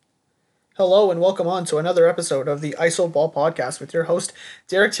Hello and welcome on to another episode of the ISO Ball Podcast with your host,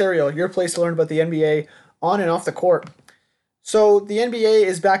 Derek Terrio, your place to learn about the NBA on and off the court. So the NBA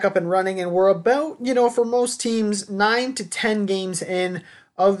is back up and running, and we're about, for most teams, 9 to 10 games in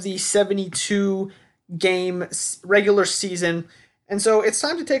of the 72 game regular season. And so it's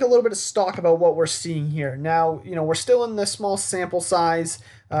time to take a little bit of stock about what we're seeing here. Now, we're still in the small sample size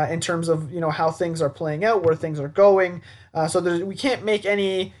in terms of, how things are playing out, where things are going. We can't make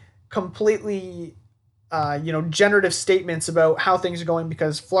any completely generative statements about how things are going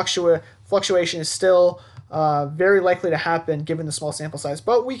because fluctuation is still very likely to happen given the small sample size.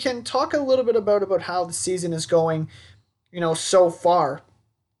 But we can talk a little bit about how the season is going, so far.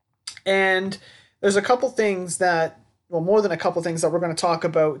 And there's a couple things more than a couple things that we're going to talk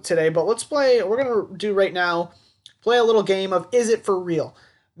about today. But we're going to do right now, play a little game of Is It For Real?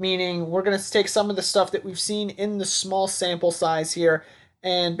 Meaning we're going to take some of the stuff that we've seen in the small sample size here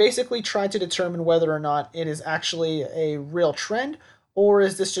and basically try to determine whether or not it is actually a real trend or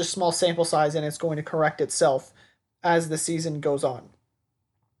is this just small sample size and it's going to correct itself as the season goes on.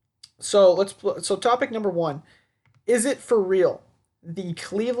 So topic number 1, is it for real? The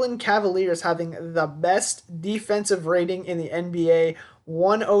Cleveland Cavaliers having the best defensive rating in the NBA,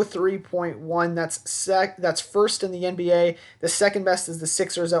 103.1. That's first in the NBA. The second best is the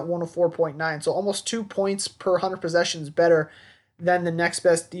Sixers at 104.9. So almost 2 points per 100 possessions better than the next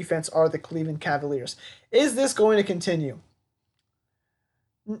best defense are the Cleveland Cavaliers. Is this going to continue?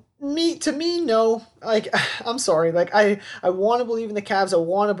 To me, no. I'm sorry. I want to believe in the Cavs. I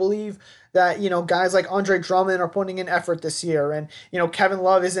want to believe that, guys like Andre Drummond are putting in effort this year. And, Kevin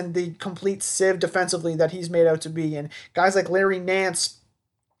Love isn't the complete sieve defensively that he's made out to be. And guys like Larry Nance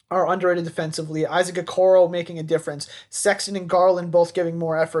are underrated defensively. Isaac Okoro making a difference. Sexton and Garland both giving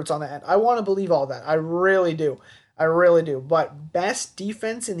more efforts on the end. I want to believe all that. I really do. I really do. But best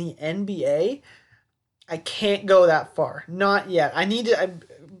defense in the NBA, I can't go that far. Not yet. I need to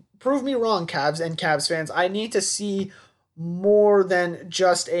prove me wrong, Cavs and Cavs fans. I need to see more than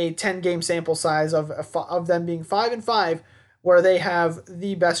just a 10-game sample size of them being 5-5, where they have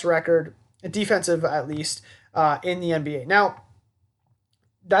the best record, defensive at least, in the NBA. Now,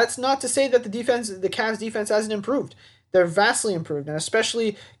 that's not to say that the Cavs defense hasn't improved. They're vastly improved, and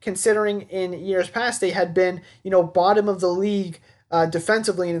especially considering in years past they had been, bottom of the league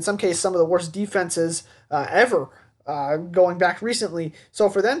defensively, and in some cases some of the worst defenses ever going back recently. So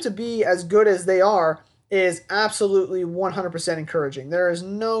for them to be as good as they are is absolutely 100% encouraging. There is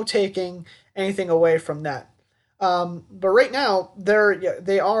no taking anything away from that. But right now,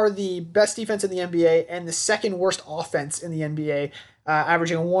 they are the best defense in the NBA and the second worst offense in the NBA,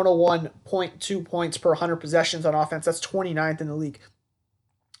 averaging 101.2 points per 100 possessions on offense. That's 29th in the league.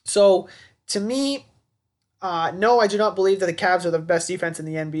 So to me, no, I do not believe that the Cavs are the best defense in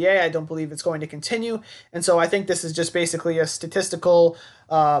the NBA. I don't believe it's going to continue. And so I think this is just basically a statistical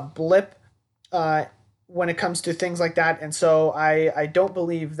blip when it comes to things like that. And so I don't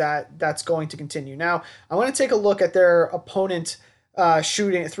believe that that's going to continue. Now, I want to take a look at their opponent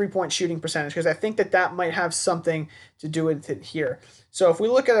three-point shooting percentage, because I think that might have something to do with it here. So if we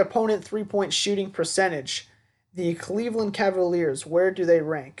look at opponent three-point shooting percentage, the Cleveland Cavaliers, where do they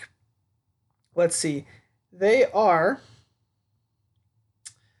rank? Let's see. They are.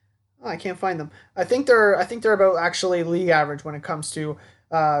 Oh, I can't find them. I think they're about actually league average when it comes to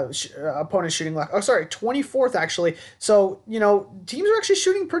opponent shooting luck. Oh, sorry, 24th actually. So teams are actually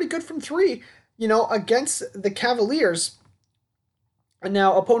shooting pretty good from three. Against the Cavaliers. And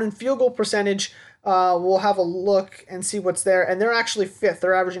now opponent field goal percentage. We'll have a look and see what's there, and they're actually fifth.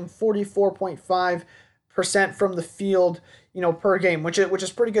 They're averaging 44.5% from the field, per game, which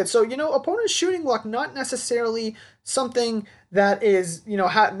is pretty good. So, opponent shooting luck, not necessarily something that is,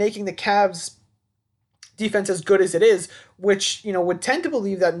 making the Cavs defense as good as it is, which, would tend to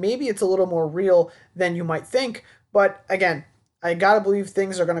believe that maybe it's a little more real than you might think. But again, I gotta believe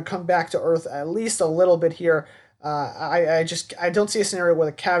things are going to come back to earth at least a little bit here. I don't see a scenario where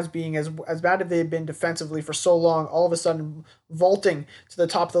the Cavs being as bad as they've been defensively for so long, all of a sudden vaulting to the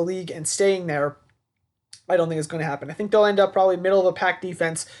top of the league and staying there. I don't think it's going to happen. I think they'll end up probably middle of the pack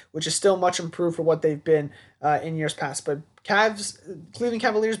defense, which is still much improved for what they've been in years past. But Cleveland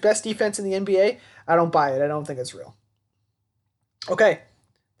Cavaliers, best defense in the NBA, I don't buy it. I don't think it's real. Okay,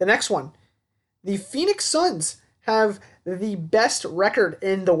 the next one. The Phoenix Suns have the best record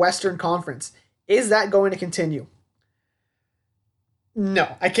in the Western Conference. Is that going to continue?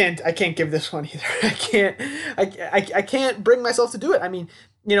 No, I can't. I can't give this one either. I can't. I can't bring myself to do it. I mean,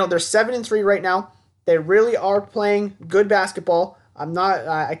 they're 7-3 right now. They really are playing good basketball. I'm not.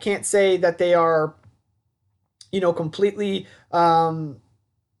 I can't say that they are, completely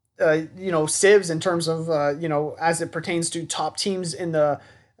sieves in terms of as it pertains to top teams in the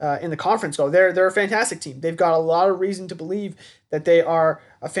conference go. They're a fantastic team. They've got a lot of reason to believe that they are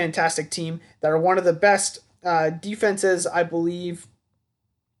a fantastic team. That are one of the best defenses, I believe,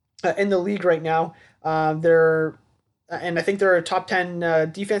 in the league right now. They're and I think they're a top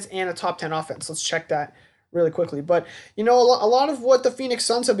 10 defense and a top 10 offense. Let's check that really quickly. But a lot of what the Phoenix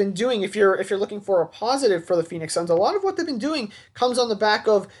Suns have been doing, if you're looking for a positive for the Phoenix Suns, a lot of what they've been doing comes on the back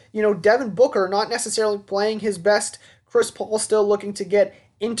of Devin Booker not necessarily playing his best. Chris Paul still looking to get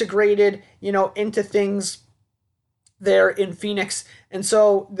integrated, into things there in Phoenix, and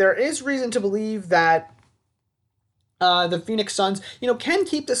so there is reason to believe that the Phoenix Suns, can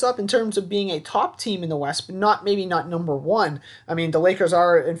keep this up in terms of being a top team in the West, but maybe not number one. I mean, the Lakers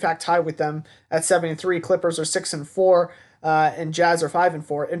are in fact tied with them at 7-3. Clippers are 6-4, and Jazz are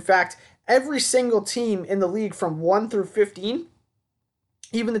 5-4. In fact, every single team in the league from 1 through 15,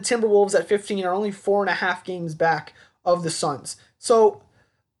 even the Timberwolves at 15, are only 4.5 games back of the Suns. So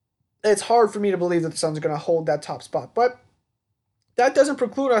it's hard for me to believe that the Suns are going to hold that top spot, but that doesn't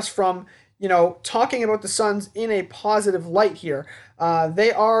preclude us from talking about the Suns in a positive light here.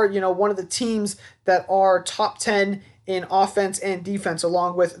 They are, one of the teams that are top 10 in offense and defense,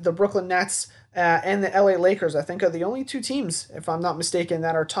 along with the Brooklyn Nets and the LA Lakers. I think are the only two teams, if I'm not mistaken,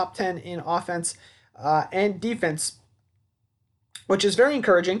 that are top 10 in offense and defense, which is very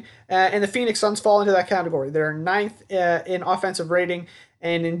encouraging. And the Phoenix Suns fall into that category. They're ninth in offensive rating,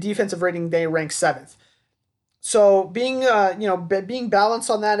 and in defensive rating, they rank 7th. So being being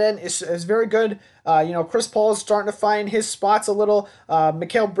balanced on that end is very good. Chris Paul is starting to find his spots a little.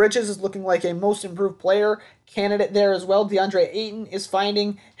 Mikal Bridges is looking like a most improved player candidate there as well. DeAndre Ayton is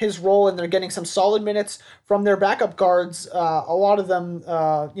finding his role, and they're getting some solid minutes from their backup guards. A lot of them,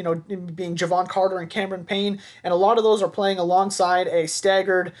 being Javon Carter and Cameron Payne, and a lot of those are playing alongside a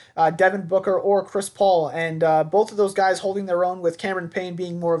staggered Devin Booker or Chris Paul, and both of those guys holding their own, with Cameron Payne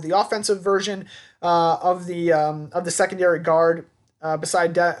being more of the offensive version of the secondary guard.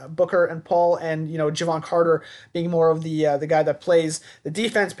 Beside Booker and Paul, and Javon Carter being more of the guy that plays the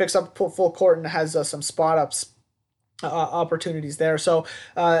defense, picks up full court, and has some spot ups opportunities there. So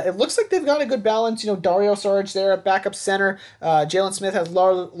it looks like they've got a good balance. Dario Saric there at backup center. Jalen Smith has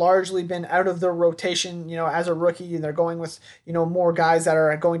largely been out of the rotation, as a rookie, and they're going with, more guys that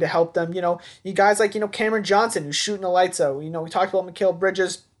are going to help them. You guys like, Cameron Johnson, who's shooting the lights out. We talked about Mikal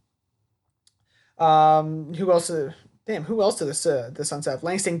Bridges. Who else? Who else do the Suns have?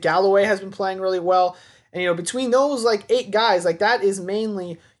 Langston Galloway has been playing really well. And, between those, 8 guys, that is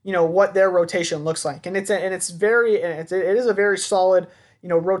mainly, what their rotation looks like. And it is a very solid,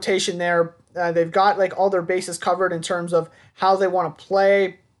 rotation there. They've got, all their bases covered in terms of how they want to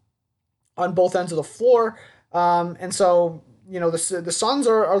play on both ends of the floor. And so, the Suns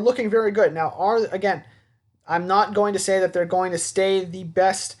are looking very good. Now, again, I'm not going to say that they're going to stay the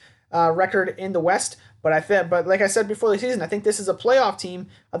best record in the West, but like I said before the season, I think this is a playoff team.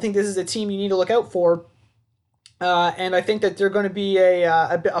 I think this is a team you need to look out for, and I think that they're going to be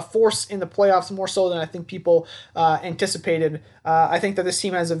a force in the playoffs more so than I think people anticipated. I think that this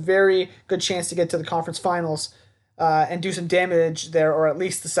team has a very good chance to get to the conference finals and do some damage there, or at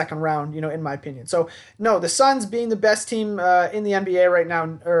least the second round, in my opinion. So no, the Suns being the best team in the NBA right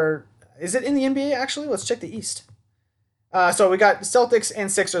now, or is it in the NBA actually? Let's check the East. So we got Celtics and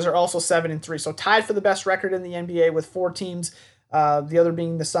Sixers are also 7-3, so tied for the best record in the NBA with 4 teams. The other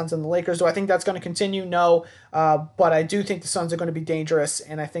being the Suns and the Lakers. Do I think that's going to continue? No, but I do think the Suns are going to be dangerous,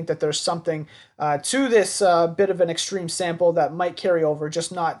 and I think that there's something to this bit of an extreme sample that might carry over,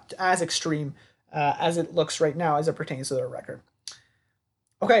 just not as extreme as it looks right now as it pertains to their record.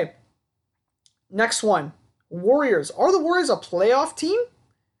 Okay, next one. Warriors. Are the Warriors a playoff team?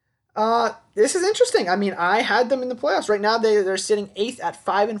 This is interesting. I mean, I had them in the playoffs. Right now, they're sitting 8th at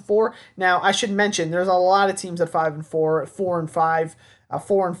 5-4. Now, I should mention there's a lot of teams at 5-4, 4-5,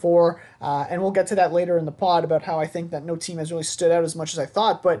 4-4, and we'll get to that later in the pod about how I think that no team has really stood out as much as I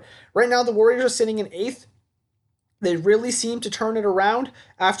thought. But right now, the Warriors are sitting in 8th. They really seem to turn it around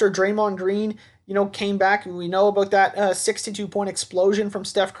after Draymond Green, came back. We know about that 62-point explosion from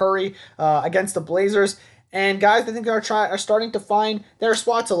Steph Curry against the Blazers. And guys, I think are starting to find their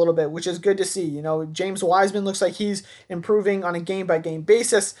spots a little bit, which is good to see. James Wiseman looks like he's improving on a game-by-game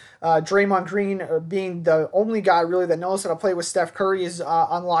basis. Draymond Green, being the only guy really that knows how to play with Steph Curry, is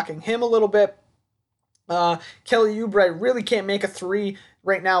unlocking him a little bit. Kelly Oubre really can't make a 3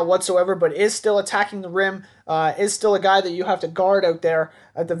 right now whatsoever, but is still attacking the rim, is still a guy that you have to guard out there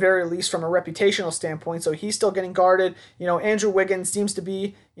at the very least from a reputational standpoint. So he's still getting guarded. Andrew Wiggins seems to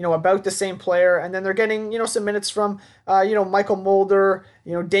be, about the same player. And then they're getting, some minutes from, Michael Mulder,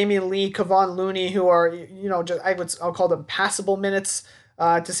 Damian Lee, Kevon Looney, who are, I'll call them passable minutes,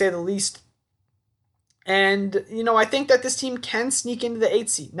 to say the least. And, I think that this team can sneak into the 8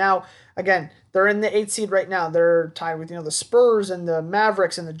 seed. Now, again, they're in the 8 seed right now. They're tied with, the Spurs and the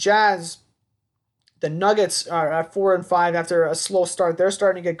Mavericks and the Jazz. The Nuggets are at 4-5 after a slow start. They're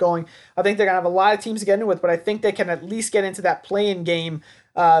starting to get going. I think they're going to have a lot of teams to get in with, but I think they can at least get into that play-in game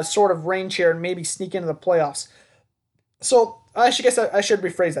sort of range here and maybe sneak into the playoffs. So I should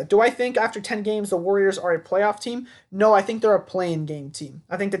rephrase that. Do I think after 10 games the Warriors are a playoff team? No, I think they're a play-in game team.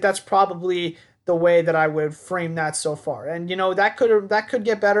 I think that that's probably the way that I would frame that so far. And that could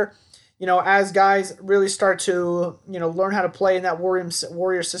get better. As guys really start to learn how to play in that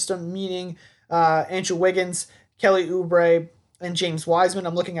Warrior system, meaning Andrew Wiggins, Kelly Oubre, and James Wiseman.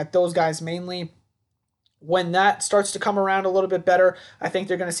 I'm looking at those guys mainly. When that starts to come around a little bit better, I think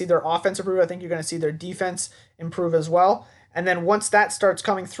they're going to see their offense improve. I think you're going to see their defense improve as well. And then once that starts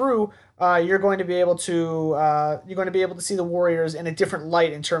coming through, you're going to be able to see the Warriors in a different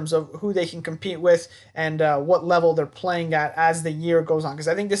light in terms of who they can compete with and what level they're playing at as the year goes on. Because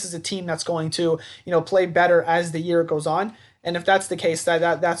I think this is a team that's going to play better as the year goes on. And if that's the case,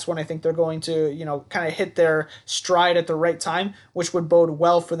 that's when I think they're going to, kind of hit their stride at the right time, which would bode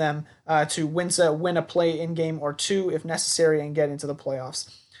well for them to win a play-in game or two if necessary and get into the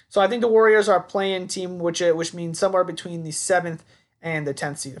playoffs. So I think the Warriors are a play-in team, which means somewhere between the 7th and the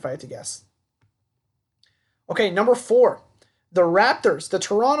 10th seed, if I had to guess. Okay, number 4, the Raptors,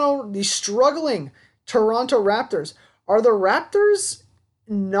 the struggling Toronto Raptors. Are the Raptors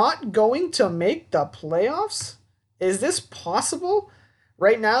not going to make the playoffs? Is this possible?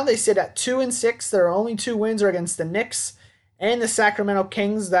 Right now, they sit at 2-6. Their only 2 wins are against the Knicks and the Sacramento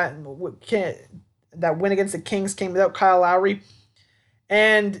Kings. That win against the Kings came without Kyle Lowry.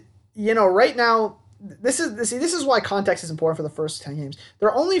 And right now, this is why context is important for the first 10 games.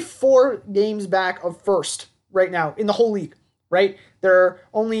 They're only 4 games back of first right now in the whole league. Right? They're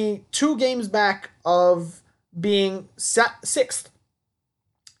only 2 games back of being 6th.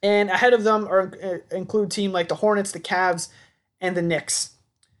 And ahead of them include teams like the Hornets, the Cavs, and the Knicks.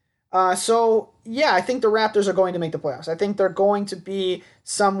 I think the Raptors are going to make the playoffs. I think they're going to be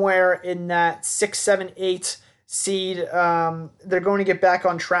somewhere in that 6, 7, 8 seed. They're going to get back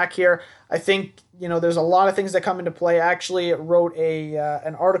on track here. I think there's a lot of things that come into play. I actually wrote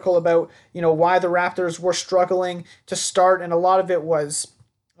an article about why the Raptors were struggling to start, and a lot of it was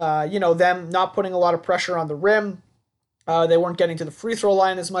them not putting a lot of pressure on the rim. They weren't getting to the free throw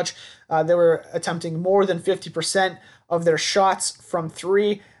line as much. They were attempting more than 50% of their shots from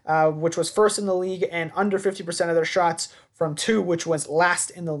 3, which was first in the league, and under 50% of their shots from 2, which was last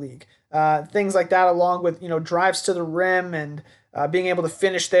in the league. Things like that, along with drives to the rim and being able to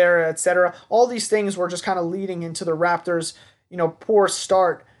finish there, etc. All these things were just kind of leading into the Raptors' poor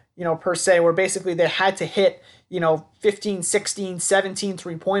start, per se, where basically they had to hit 15, 16, 17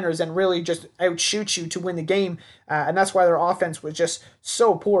 three-pointers and really just outshoot you to win the game. And that's why their offense was just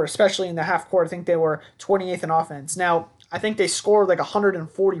so poor, especially in the half court. I think they were 28th in offense. Now, I think they scored like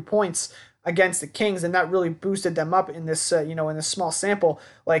 140 points against the Kings, and that really boosted them up in this, in this small sample.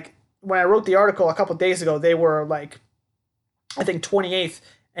 Like, when I wrote the article a couple days ago, they were like, I think 28th.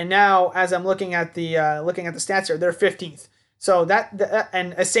 And now, as I'm looking at the stats here, they're 15th. So that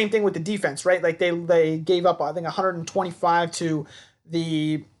and the same thing with the defense, right? Like they gave up, I think, 125 to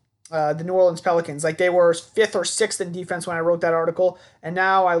the New Orleans Pelicans. Like they were 5th or 6th in defense when I wrote that article, and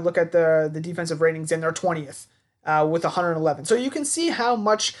now I look at the defensive ratings and they're 20th with 111. So you can see how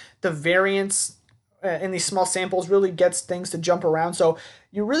much the variance in these small samples really gets things to jump around. So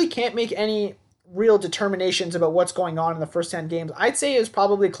you really can't make any real determinations about what's going on in the first 10 games. I'd say it's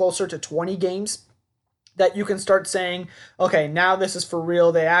probably closer to 20 games that you can start saying, okay, now this is for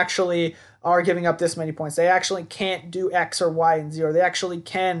real. They actually are giving up this many points. They actually can't do X or Y and Z, or they actually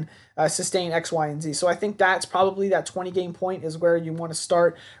can sustain X, Y, and Z. So I think that's probably that 20-game point is where you want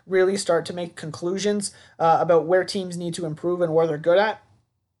to really start to make conclusions about where teams need to improve and where they're good at.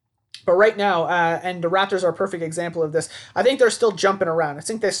 But right now, and the Raptors are a perfect example of this, I think they're still jumping around. I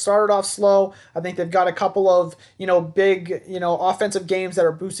think they started off slow. I think they've got a couple of, big, offensive games that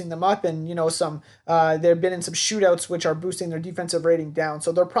are boosting them up, and, they've been in some shootouts which are boosting their defensive rating down.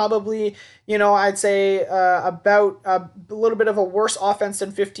 So they're probably, I'd say about a little bit of a worse offense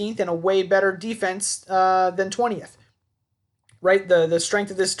than 15th and a way better defense than 20th. Right, the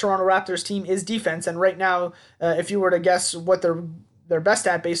strength of this Toronto Raptors team is defense, and right now, if you were to guess what their they're best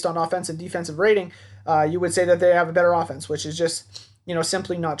at based on offensive defensive rating, you would say that they have a better offense, which is just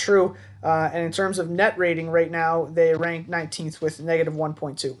simply not true. And in terms of net rating right now, they rank 19th with negative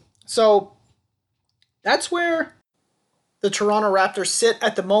 1.2. So that's where the Toronto Raptors sit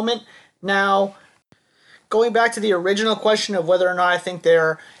at the moment. Now, going back to the original question of whether or not I think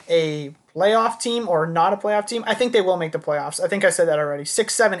they're a playoff team or not a playoff team, I think they will make the playoffs. I think I said that already.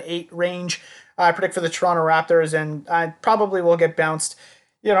 6, 7, 8 range, I predict for the Toronto Raptors, and I probably will get bounced,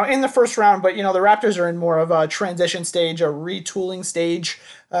 in the first round. But the Raptors are in more of a transition stage, a retooling stage.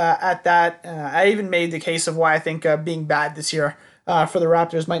 At that, I even made the case of why I think being bad this year for the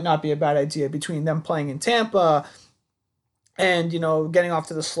Raptors might not be a bad idea between them playing in Tampa and getting off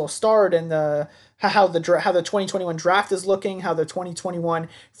to the slow start and how the 2021 draft is looking, how the 2021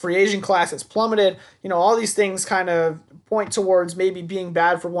 free agent class has plummeted. All these things kind of point towards maybe being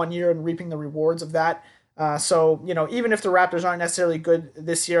bad for 1 year and reaping the rewards of that. So even if the Raptors aren't necessarily good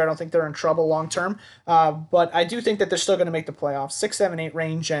this year, I don't think they're in trouble long term. But I do think that they're still going to make the playoffs, 6, 7, 8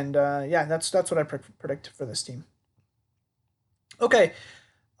 range, and that's what I predict for this team. Okay.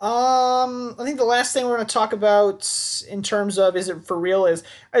 I think the last thing we're going to talk about in terms of is it for real is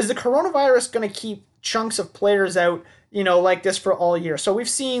the coronavirus going to keep chunks of players out, like this for all year. So we've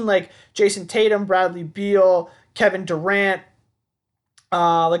seen like Jason Tatum, Bradley Beal, Kevin Durant,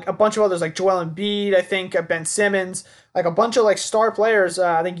 like a bunch of others like Joel Embiid, I think Ben Simmons, like a bunch of like star players.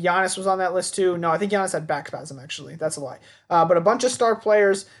 I think Giannis was on that list too. No, I think Giannis had back spasm actually. That's a lie. But a bunch of star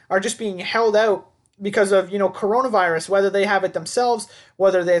players are just being held out because of coronavirus, whether they have it themselves,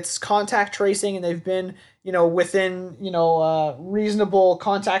 whether it's contact tracing and they've been within reasonable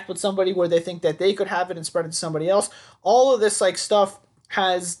contact with somebody where they think that they could have it and spread it to somebody else. All of this like stuff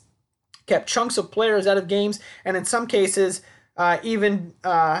has kept chunks of players out of games, and in some cases even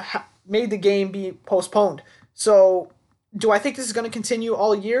made the game be postponed. So do I think this is going to continue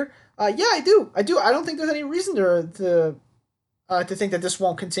all year? Yeah, I do. I don't think there's any reason to think that this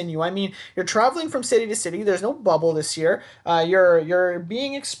won't continue. I mean, you're traveling from city to city. There's no bubble this year. You're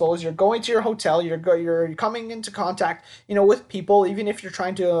being exposed. You're going to your hotel. You're coming into contact, with people, even if you're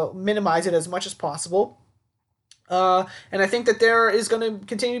trying to minimize it as much as possible. And I think that there is going to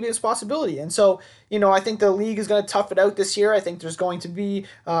continue to be this possibility. And so, I think the league is going to tough it out this year. I think there's going to be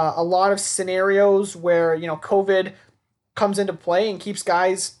a lot of scenarios where, COVID comes into play and keeps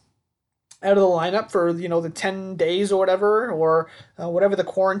guys out of the lineup for the 10 days or whatever, or whatever the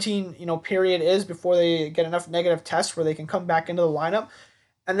quarantine period is before they get enough negative tests where they can come back into the lineup.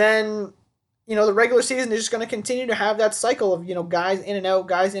 And then the regular season is just going to continue to have that cycle of guys in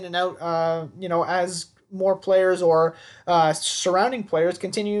and out, as more players or surrounding players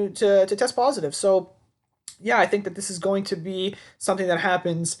continue to test positive. So yeah, I think that this is going to be something that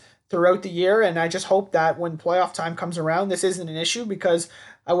happens throughout the year, and I just hope that when playoff time comes around, this isn't an issue, because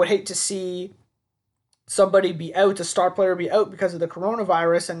I would hate to see somebody be out, a star player be out because of the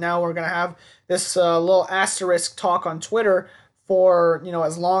coronavirus, and now we're going to have this little asterisk talk on Twitter for,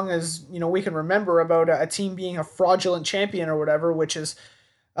 as long as, we can remember about a team being a fraudulent champion or whatever, which is,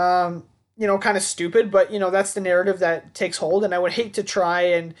 kind of stupid, but, that's the narrative that takes hold, and I would hate to try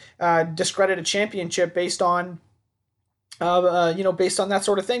and discredit a championship based on, based on that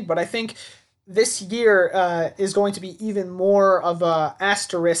sort of thing. But I think this year is going to be even more of a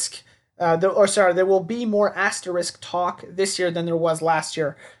asterisk. There will be more asterisk talk this year than there was last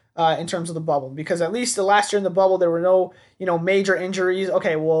year in terms of the bubble, because at least the last year in the bubble there were no major injuries.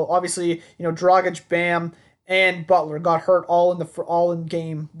 Okay, well obviously Dragic, Bam, and Butler got hurt all in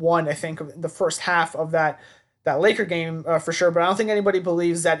game one. I think of the first half of that Laker game for sure. But I don't think anybody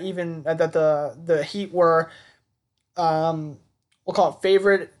believes that even that the Heat were we'll call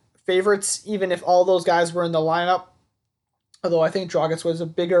it favorites, even if all those guys were in the lineup. Although I think Dragic was a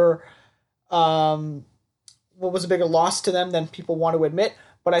bigger loss to them than people want to admit.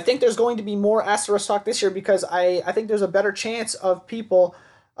 But I think there's going to be more asterisk talk this year, because I think there's a better chance of people,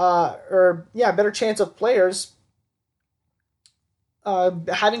 better chance of players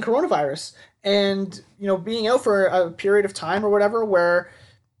having coronavirus and being out for a period of time or whatever, where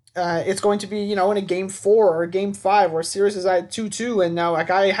it's going to be, in a game 4 or a game 5 where a series is at 2-2, and now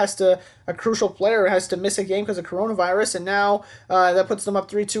a crucial player has to miss a game because of coronavirus, and now that puts them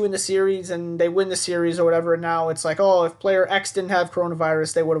up 3-2 in the series, and they win the series or whatever, and now it's like, oh, if player X didn't have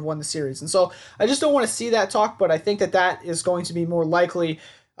coronavirus, they would have won the series. And so I just don't want to see that talk, but I think that is going to be more likely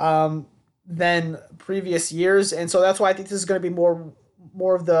than previous years, and so that's why I think this is going to be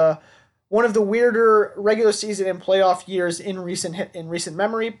more of the one of the weirder regular season and playoff years in recent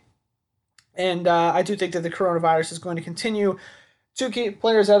memory. And I do think that the coronavirus is going to continue two key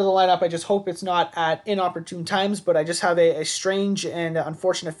players out of the lineup. I just hope it's not at inopportune times, but I just have a strange and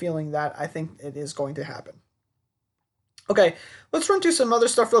unfortunate feeling that I think it is going to happen. Okay, let's run through some other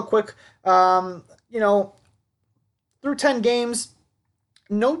stuff real quick. You know, through 10 games,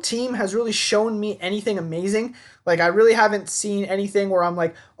 no team has really shown me anything amazing. Like, I really haven't seen anything where I'm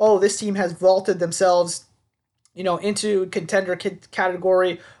like, oh, this team has vaulted themselves, into contender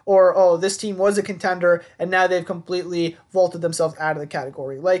category, or oh, this team was a contender and now they've completely vaulted themselves out of the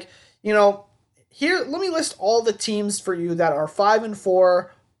category. Like, here, let me list all the teams for you that are 5-4, 5-5,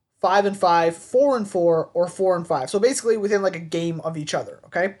 4-4, or 4-5. So basically within like a game of each other.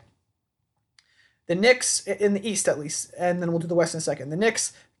 Okay. The Knicks in the East, at least, and then we'll do the West in a second. The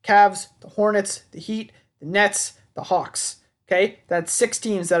Knicks, Cavs, the Hornets, the Heat, the Nets, the Hawks. Okay, that's 6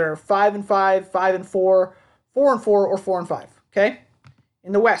 teams that are 5-5, 5-4, 4-4, or 4-5. Okay,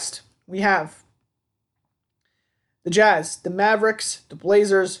 in the West we have the Jazz, the Mavericks, the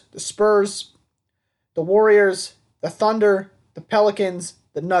Blazers, the Spurs, the Warriors, the Thunder, the Pelicans,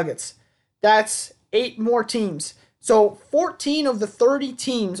 the Nuggets. That's 8 more teams. So 14 of the 30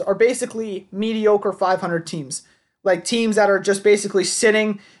 teams are basically mediocre 500 teams, like teams that are just basically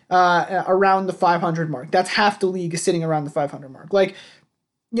sitting around the 500 mark. That's half the league is sitting around the 500 mark. Like,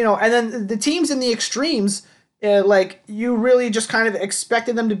 and then the teams in the extremes, like you really just kind of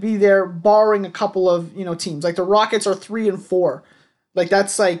expected them to be there, barring a couple of teams. Like the Rockets are 3-4. Like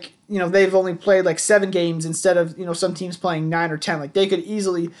that's like they've only played like 7 games instead of some teams playing 9 or 10. Like they could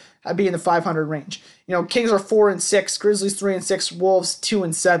easily be in the 500 range. Kings are 4-6, Grizzlies 3-6, Wolves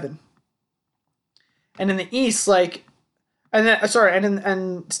 2-7. And in the East, like, and then sorry,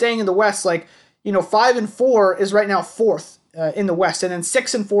 and staying in the West, like 5-4 is right now 4th in the West, and then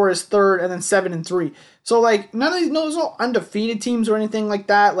 6-4 is 3rd, and then 7-3. So like none of these, no, there's no undefeated teams or anything like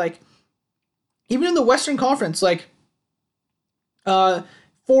that. Like even in the Western Conference, like 4-6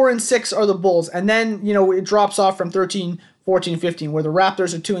 are the Bulls, and then it drops off from 13, 14, 15, where the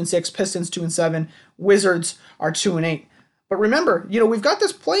Raptors are 2-6, Pistons 2-7, Wizards are 2-8. But remember, we've got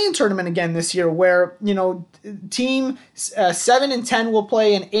this play-in tournament again this year, where team 7-10 will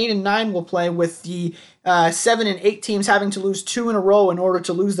play and 8-9 will play, with the 7 and 8 teams having to lose 2 in a row in order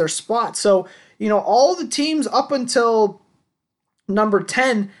to lose their spot. So all the teams up until number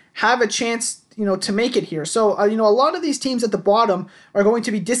 10 have a chance to make it here. So, a lot of these teams at the bottom are going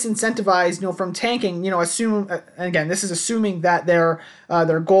to be disincentivized, from tanking, and again, this is assuming that their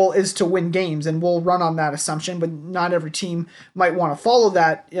goal is to win games, and we'll run on that assumption, but not every team might want to follow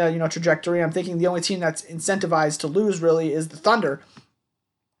that, trajectory. I'm thinking the only team that's incentivized to lose really is the Thunder.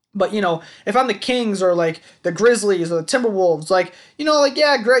 But, if I'm the Kings or, like, the Grizzlies or the Timberwolves, like,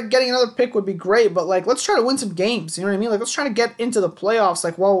 yeah, great, getting another pick would be great, but, like, let's try to win some games, you know what I mean? Like, let's try to get into the playoffs,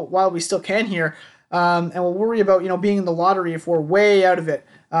 like, while we still can here, and we'll worry about, being in the lottery if we're way out of it.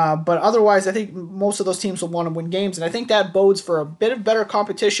 But otherwise, I think most of those teams will want to win games, and I think that bodes for a bit of better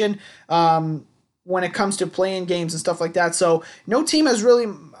competition when it comes to playing games and stuff like that. So,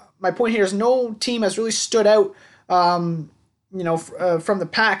 my point here is no team has really stood out from the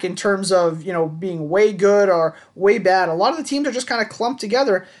pack in terms of, being way good or way bad. A lot of the teams are just kind of clumped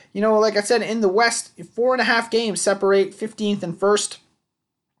together. Like I said, in the West, 4.5 games separate 15th and 1st.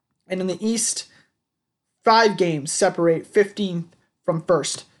 And in the East, 5 games separate 15th from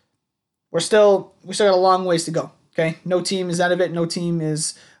 1st. We still got a long ways to go. Okay. No team is out of it. No team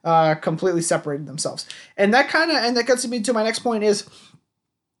is completely separated themselves. And that gets me to my next point is,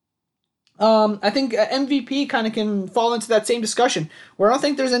 I think MVP kind of can fall into that same discussion, where I don't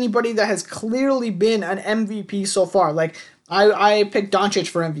think there's anybody that has clearly been an MVP so far. Like, I picked Doncic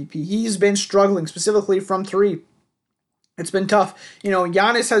for MVP. He's been struggling, specifically from 3. It's been tough.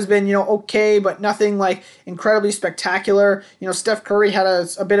 Giannis has been, okay, but nothing like incredibly spectacular. Steph Curry had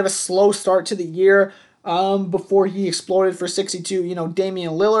a bit of a slow start to the year before he exploded for 62.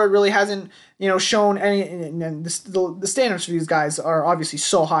 Damian Lillard really hasn't, shown any, and the standards for these guys are obviously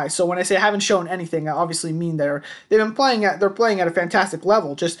so high. So when I say haven't shown anything, I obviously mean they're playing at a fantastic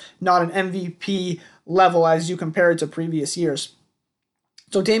level, just not an MVP level as you compare it to previous years.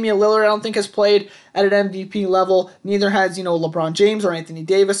 So Damian Lillard, I don't think, has played at an MVP level. Neither has, LeBron James or Anthony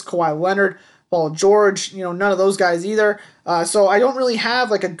Davis, Kawhi Leonard, Paul George, none of those guys either. So I don't really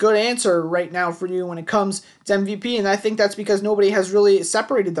have like a good answer right now for you when it comes to MVP, and I think that's because nobody has really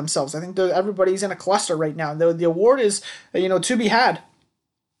separated themselves. I think everybody's in a cluster right now. The award is, to be had.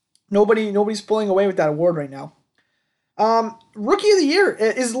 Nobody's pulling away with that award right now. Rookie of the Year.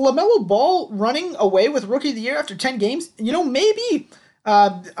 Is LaMelo Ball running away with Rookie of the Year after 10 games? Maybe.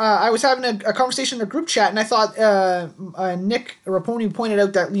 I was having a conversation in a group chat, and I thought Nick Raponi pointed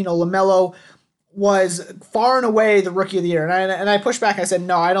out that LaMelo was far and away the rookie of the year. And I pushed back. I said,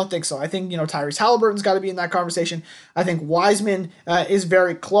 no, I don't think so. I think, Tyrese Halliburton's got to be in that conversation. I think Wiseman is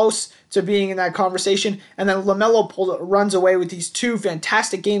very close to being in that conversation. And then LaMelo runs away with these two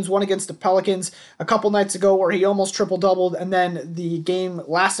fantastic games, one against the Pelicans a couple nights ago where he almost triple-doubled, and then the game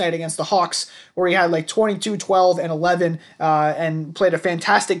last night against the Hawks where he had like 22, 12, and 11 and played a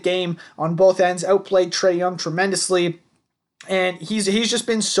fantastic game on both ends, outplayed Trae Young tremendously. And he's just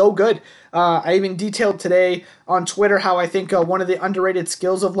been so good. I even detailed today on Twitter how I think one of the underrated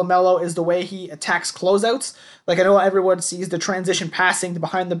skills of LaMelo is the way he attacks closeouts. Like, I know everyone sees the transition passing, the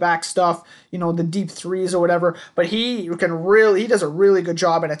behind the back stuff, the deep threes or whatever, but he does a really good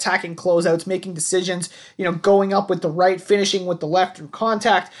job at attacking closeouts, making decisions, going up with the right, finishing with the left through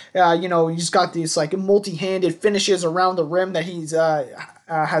contact. He's got these like multi-handed finishes around the rim that he's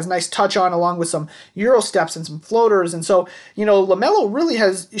has nice touch on, along with some Euro steps and some floaters. And so, LaMelo really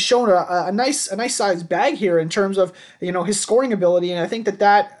has shown a nice sized bag here in terms of, his scoring ability. And I think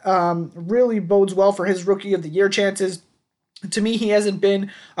that really bodes well for his rookie of the year chances. To me, he hasn't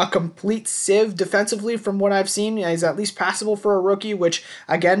been a complete sieve defensively from what I've seen. He's at least passable for a rookie, which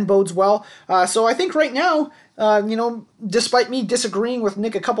again bodes well. So I think right now, despite me disagreeing with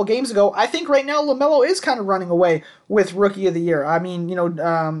Nick a couple games ago, I think right now LaMelo is kind of running away with Rookie of the Year. I mean,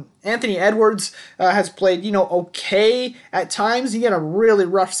 Anthony Edwards has played, okay at times. He had a really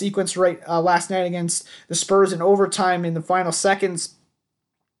rough sequence last night against the Spurs in overtime in the final seconds,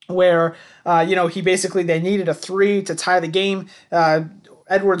 where they needed a three to tie the game.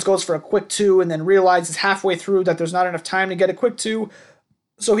 Edwards goes for a quick two and then realizes halfway through that there's not enough time to get a quick two.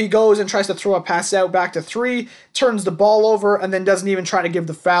 So he goes and tries to throw a pass out back to three, turns the ball over, and then doesn't even try to give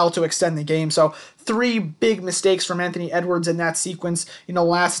the foul to extend the game. So 3 big mistakes from Anthony Edwards in that sequence,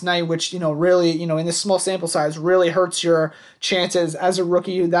 last night, which, really, in this small sample size, really hurts your chances as a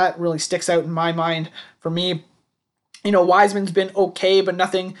rookie. That really sticks out in my mind for me. Wiseman's been okay, but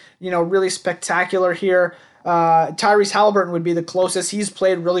nothing, really spectacular here. Tyrese Halliburton would be the closest. He's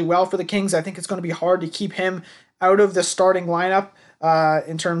played really well for the Kings. I think it's going to be hard to keep him out of the starting lineup.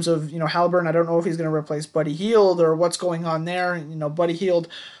 In terms of, Halliburton, I don't know if he's going to replace Buddy Hield or what's going on there. Buddy Hield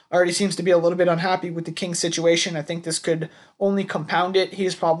already seems to be a little bit unhappy with the Kings situation. I think this could only compound it.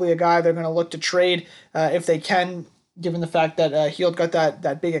 He's probably a guy they're going to look to trade if they can, given the fact that Hield got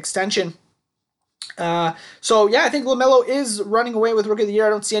that big extension. I think LaMelo is running away with Rookie of the Year. I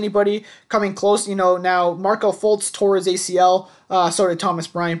don't see anybody coming close. Now Markelle Fultz tore his ACL. So did Thomas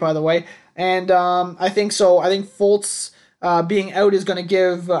Bryant, by the way. And I think so. I think Fultz being out is going to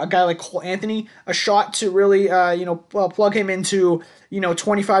give a guy like Cole Anthony a shot to really, plug him into,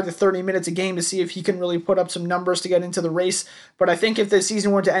 25 to 30 minutes a game to see if he can really put up some numbers to get into the race. But I think if the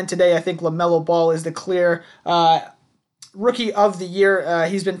season were to end today, I think LaMelo Ball is the clear Rookie of the Year.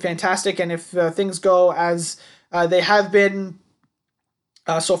 He's been fantastic, and if things go as they have been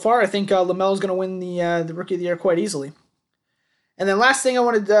so far, I think LaMelo is going to win the Rookie of the Year quite easily. And then last thing I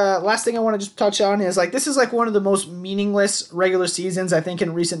want to just touch on is this is one of the most meaningless regular seasons I think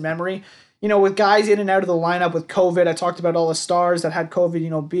in recent memory. With guys in and out of the lineup with COVID. I talked about all the stars that had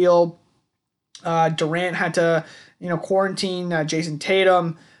COVID. Beal, Durant had to quarantine. Jason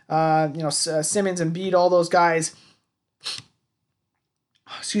Tatum, Simmons and Embiid, all those guys.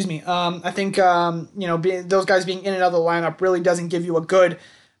 Excuse me. I think those guys being in and out of the lineup really doesn't give you a good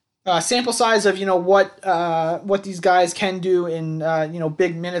sample size of what these guys can do in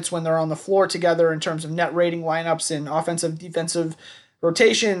big minutes when they're on the floor together in terms of net rating lineups and offensive defensive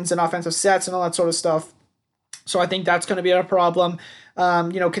rotations and offensive sets and all that sort of stuff. So I think that's going to be a problem.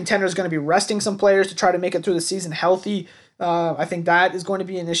 Contenders going to be resting some players to try to make it through the season healthy. I think that is going to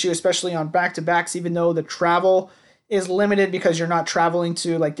be an issue, especially on back-to-backs, even though the travel is limited because you're not traveling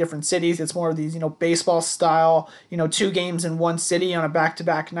to different cities. It's more of these, baseball style, 2 games in one city on a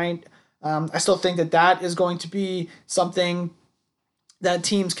back-to-back night. I still think that is going to be something that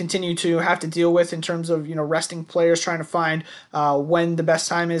teams continue to have to deal with in terms of, resting players, trying to find when the best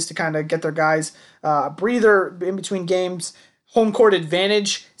time is to kind of get their guys a breather in between games. Home court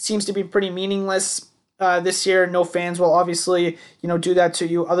advantage seems to be pretty meaningless this year. No fans will obviously, do that to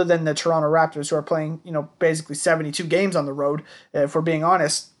you, other than the Toronto Raptors, who are playing, basically 72 games on the road. If we're being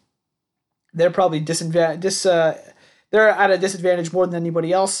honest, they're probably they're at a disadvantage more than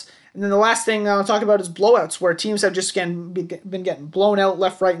anybody else. And then the last thing I'll talk about is blowouts, where teams have just been getting blown out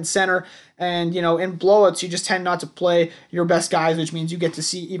left, right, and center. And, in blowouts, you just tend not to play your best guys, which means you get to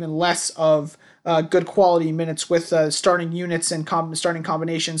see even less of good quality minutes with starting units and starting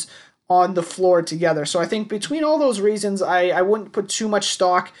combinations on the floor together. So I think between all those reasons, I wouldn't put too much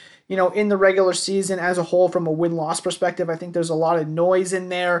stock, in the regular season as a whole from a win-loss perspective. I think there's a lot of noise in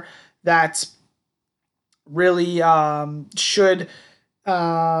there that really should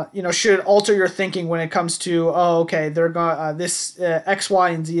should alter your thinking when it comes to, oh, okay, they're going this X, Y,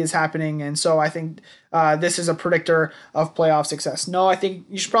 and Z is happening, and so I think this is a predictor of playoff success. No, I think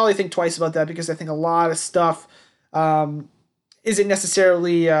you should probably think twice about that, because I think a lot of stuff isn't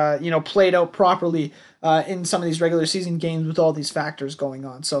necessarily played out properly in some of these regular season games with all these factors going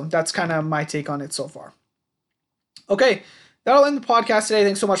on. So that's kind of my take on it so far. Okay, that'll end the podcast today.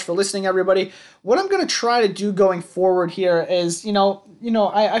 Thanks so much for listening, everybody. What I'm going to try to do going forward here is,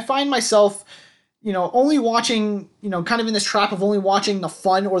 I find myself, only watching, kind of in this trap of only watching the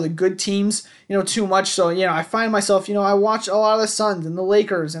fun or the good teams, too much. So, I find myself, I watch a lot of the Suns and the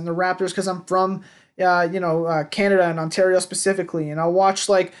Lakers and the Raptors because I'm from, Canada and Ontario specifically. And I'll watch,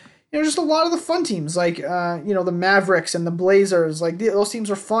 like, just a lot of the fun teams, like, the Mavericks and the Blazers. Like, those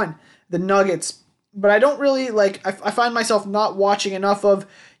teams are fun. The Nuggets. But I don't really, like, I find myself not watching enough of,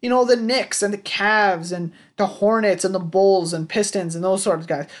 the Knicks and the Cavs and the Hornets and the Bulls and Pistons and those sorts of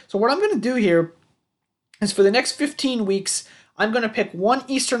guys. So what I'm going to do here is, for the next 15 weeks, I'm going to pick one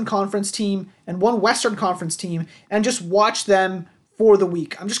Eastern Conference team and one Western Conference team and just watch them for the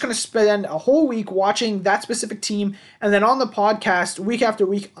week. I'm just going to spend a whole week watching that specific team, and then on the podcast, week after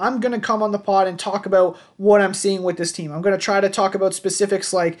week, I'm going to come on the pod and talk about what I'm seeing with this team. I'm going to try to talk about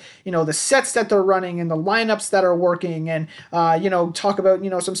specifics like, the sets that they're running and the lineups that are working, and, talk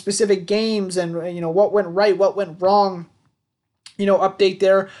about, some specific games and, what went right, what went wrong. Update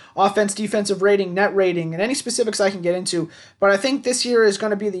their offense, defensive rating, net rating, and any specifics I can get into. But I think this year is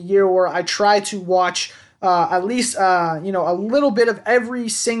going to be the year where I try to watch at least, a little bit of every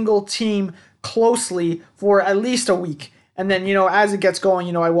single team closely for at least a week. And then, as it gets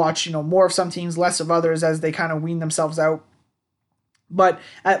going, I watch, more of some teams, less of others as they kind of wean themselves out. But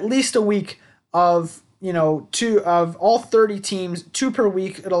at least a week of, two of all 30 teams, 2 per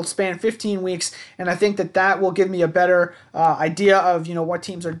week. It'll span 15 weeks. And I think that will give me a better idea of, what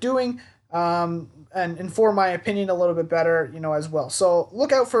teams are doing. And inform my opinion a little bit better, as well. So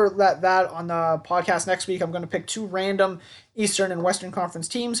look out for that on the podcast next week. I'm going to pick 2 random Eastern and Western Conference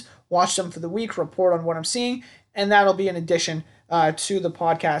teams, watch them for the week, report on what I'm seeing, and that'll be an addition to the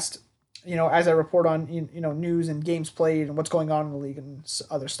podcast, as I report on, news and games played and what's going on in the league and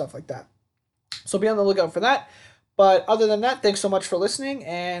other stuff like that. So be on the lookout for that. But other than that, thanks so much for listening,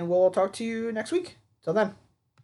 and we'll talk to you next week. Till then.